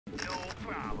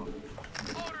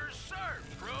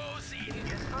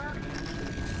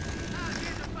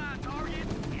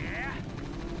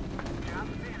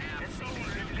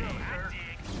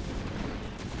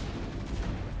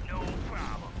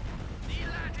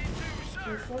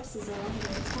Your forces are under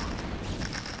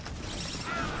attack.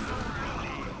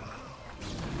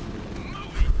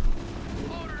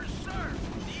 Orders, sir.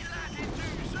 Delighted to,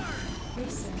 sir.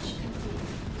 Research complete.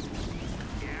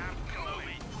 Yeah, I'm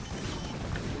going.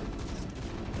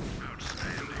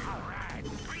 Outstanding. All right,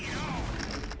 bring it on.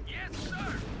 Yes, sir.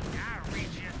 I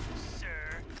read you, sir.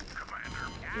 Commander.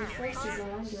 Your forces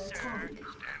are under attack.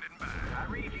 Standing by. I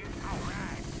read you. All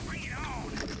right, bring it on.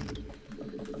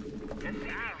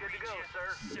 SCV, good to go, sir.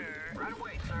 Right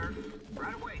away, sir.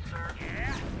 Right away, sir.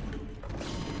 Yeah.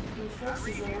 Your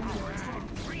forces are under attack.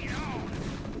 Bring it on.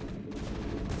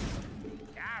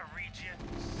 I read you,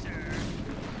 sir.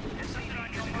 Is something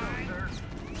on your mind, sir?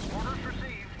 Orders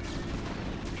received.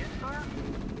 Yes, sir.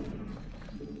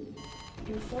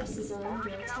 Your forces are under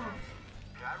attack.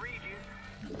 I read you.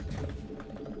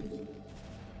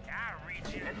 I read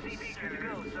you. SCV, good to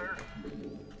go, sir.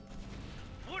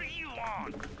 What do you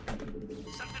want?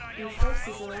 Something on Your your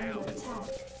forces mind? are under attack.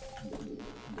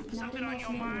 Not Something on enough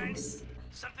your mind? minerals.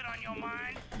 Something on your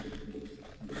mind?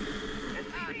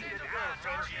 Identify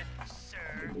target,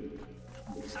 sir.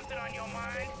 Something on your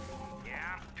mind?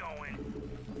 Yeah, I'm going.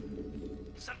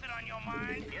 Something on your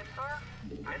mind? Yes, sir.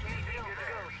 SCV, good to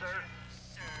go, sir.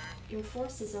 Your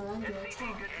forces are under SCV,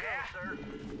 attack. good to go, sir.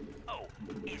 Oh,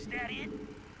 is that it?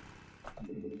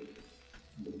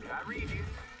 I read you.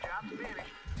 Job's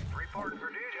finished. Reporting for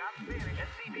duty. Job's finished.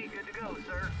 SCV, good to go,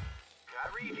 sir. I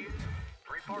read you.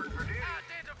 Reporting for duty.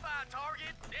 Identify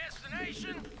target.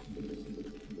 Destination.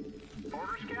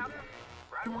 Orders, Captain.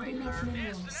 Right Not away, enough sir.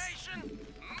 minerals. Destination.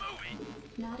 Moving.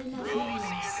 Not enough Good minerals. to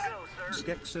go, sir.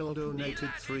 Skexel donated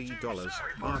 $3.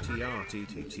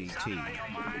 RTRTTTT.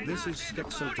 This is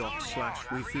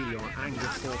Skexel./ we feel your anger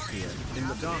force here, in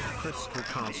the Dark Crystal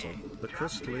Castle. The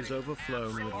crystal is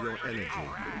overflowing with your energy.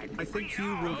 I think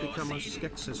you will become as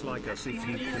Skexus like us if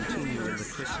you continue and the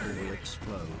crystal will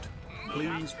explode.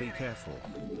 Please be careful.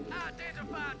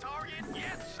 Identify target.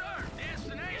 Yes, sir.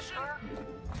 Destination.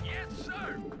 Yes,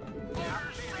 sir.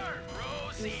 Orders, sir. Your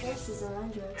Proceeding. forces are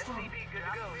under attack. Good to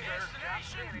go, sir.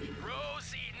 Destination.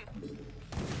 Proceeding.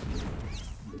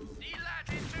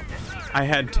 Delighted to, sir. I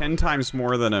had 10 times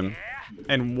more than him,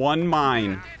 and one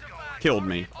mine killed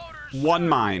me. One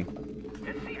mine.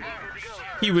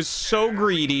 He was so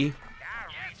greedy.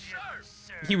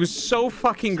 He was so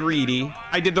fucking greedy.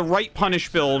 I did the right punish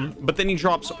build, but then he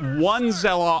drops one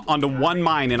Zealot onto one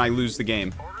mine and I lose the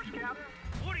game.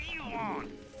 What do you want?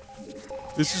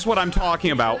 This is what I'm talking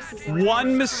about.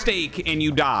 One mistake and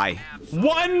you die.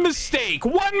 One mistake.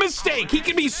 One mistake. He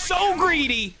can be so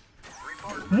greedy.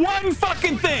 One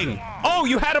fucking thing. Oh,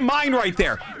 you had a mine right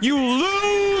there. You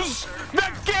lose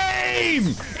the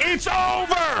game. It's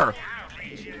over.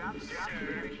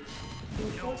 Your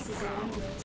forces are under attack.